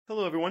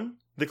Hello everyone.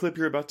 The clip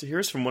you're about to hear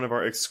is from one of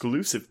our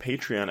exclusive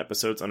Patreon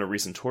episodes on a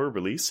recent horror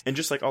release, and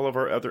just like all of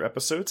our other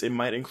episodes, it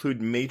might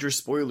include major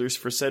spoilers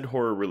for said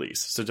horror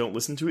release, so don't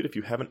listen to it if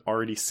you haven't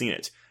already seen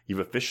it. You've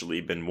officially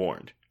been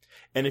warned.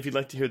 And if you'd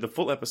like to hear the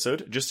full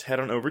episode, just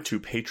head on over to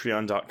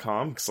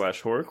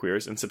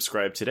patreon.com/horrorqueers and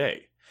subscribe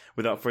today.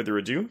 Without further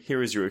ado,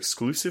 here is your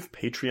exclusive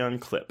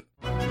Patreon clip.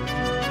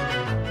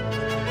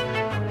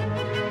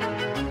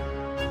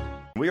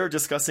 We are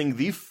discussing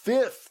the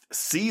 5th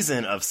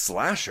season of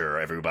Slasher,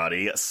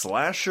 everybody.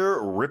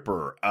 Slasher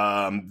Ripper.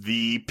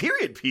 The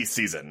period piece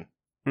season.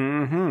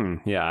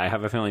 Yeah, I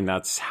have a feeling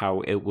that's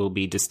how it will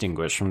be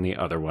distinguished from the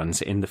other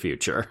ones in the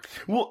future.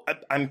 Well,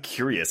 I'm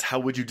curious, how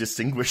would you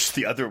distinguish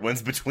the other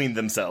ones between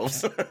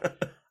themselves?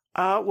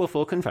 Well,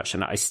 full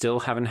confession, I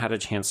still haven't had a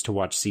chance to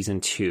watch season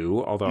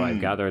 2, although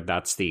I've gathered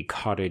that's the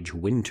Cottage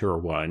Winter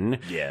one.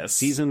 Yes.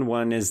 Season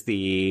 1 is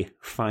the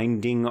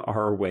Finding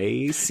Our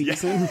Way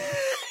season.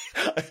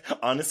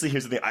 Honestly,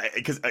 here's the thing,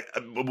 because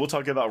we'll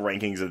talk about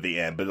rankings at the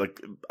end, but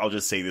like, I'll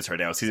just say this right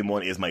now. Season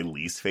 1 is my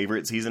least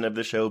favorite season of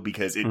the show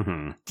because it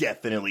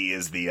definitely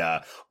is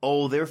the,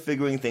 they're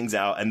figuring things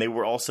out, and they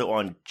were also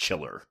on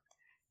Chiller.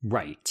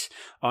 Right.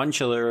 On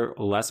Chiller,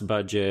 less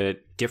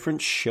budget,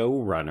 different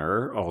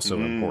showrunner, also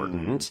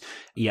important.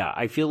 Yeah,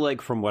 I feel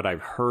like from what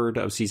I've heard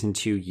of season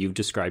 2, you've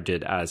described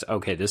it as,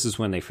 okay, this is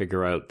when they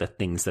figure out the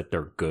things that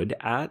they're good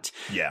at.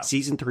 Yeah.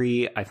 Season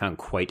 3, I found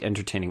quite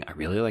entertaining. I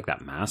really like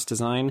that mask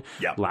design.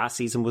 Yeah. Last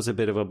season was a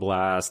bit of a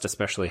blast,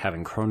 especially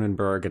having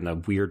Cronenberg and the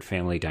weird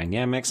family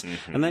dynamics.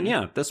 And then,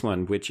 yeah, this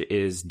one, which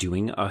is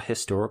doing a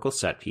historical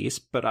set piece.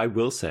 But I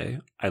will say,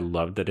 I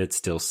love that it's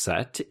still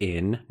set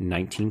in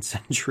 19th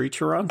century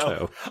Toronto.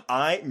 Oh,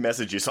 I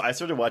messaged you. So I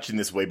started watching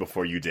this way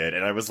before you did,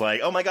 and I was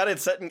like, oh my god,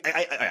 it's set in...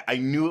 I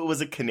knew it was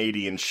a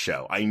Canadian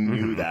show. I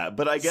knew that,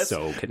 but I guess...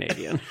 So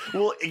Canadian.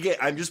 Well, again,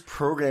 I'm just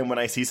programmed when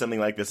I see something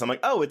like this. I'm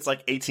like, oh, it's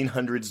like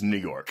 1800s New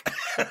York.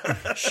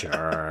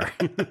 Sure.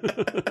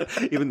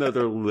 Even though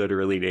they're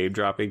literally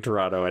name-dropping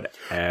Toronto at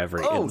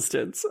every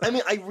instance. I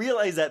mean, I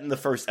realized that in the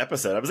first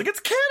episode. I was like,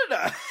 it's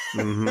Canada!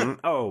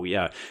 Oh,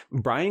 yeah.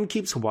 Brian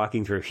keeps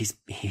walking through. He's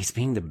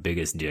being the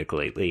biggest dick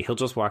lately. He'll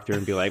just walk through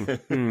and be like,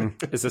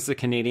 is this a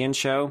Canadian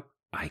show?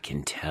 I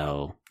can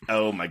tell.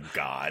 Oh my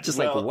god. Just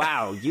like,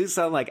 wow, you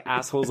sound like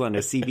assholes on a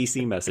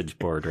CBC message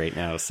board right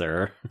now,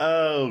 sir.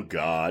 Oh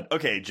god.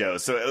 Okay, Joe.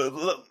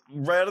 So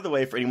right out of the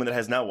way for anyone that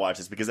has not watched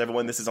this, because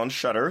everyone, this is on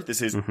Shudder.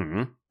 This is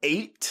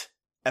 8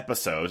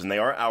 episodes, and they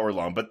are hour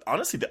long. But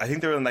honestly, I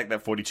think they're in like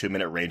that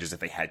 42-minute range as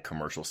if they had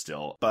commercials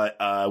still. But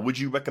would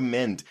you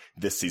recommend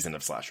this season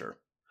of Slasher?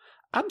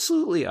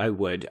 Absolutely, I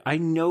would. I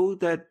know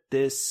that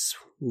this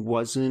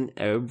wasn't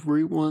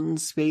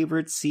everyone's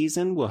favorite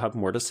season. We'll have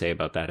more to say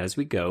about that as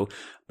we go.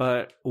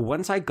 But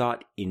once I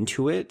got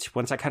into it,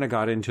 once I kind of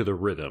got into the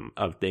rhythm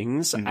of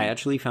things, I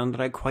actually found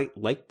that I quite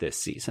liked this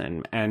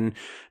season. And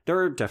there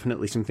are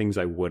definitely some things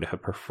I would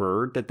have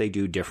preferred that they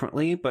do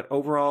differently. But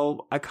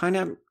overall, I kind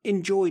of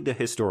enjoyed the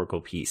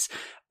historical piece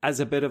as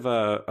a bit of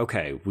a,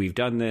 okay, we've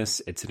done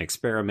this, it's an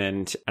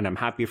experiment, and I'm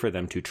happy for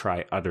them to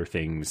try other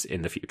things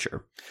in the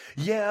future.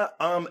 Yeah,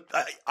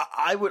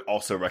 I would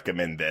also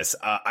recommend this.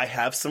 I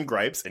have some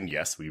gripes, and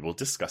yes, we will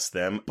discuss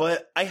them,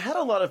 but I had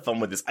a lot of fun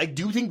with this. I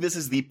do think this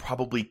is the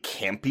probably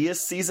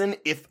campiest season,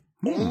 if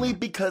only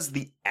because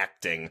the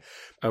acting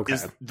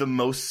is the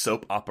most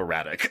soap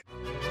operatic.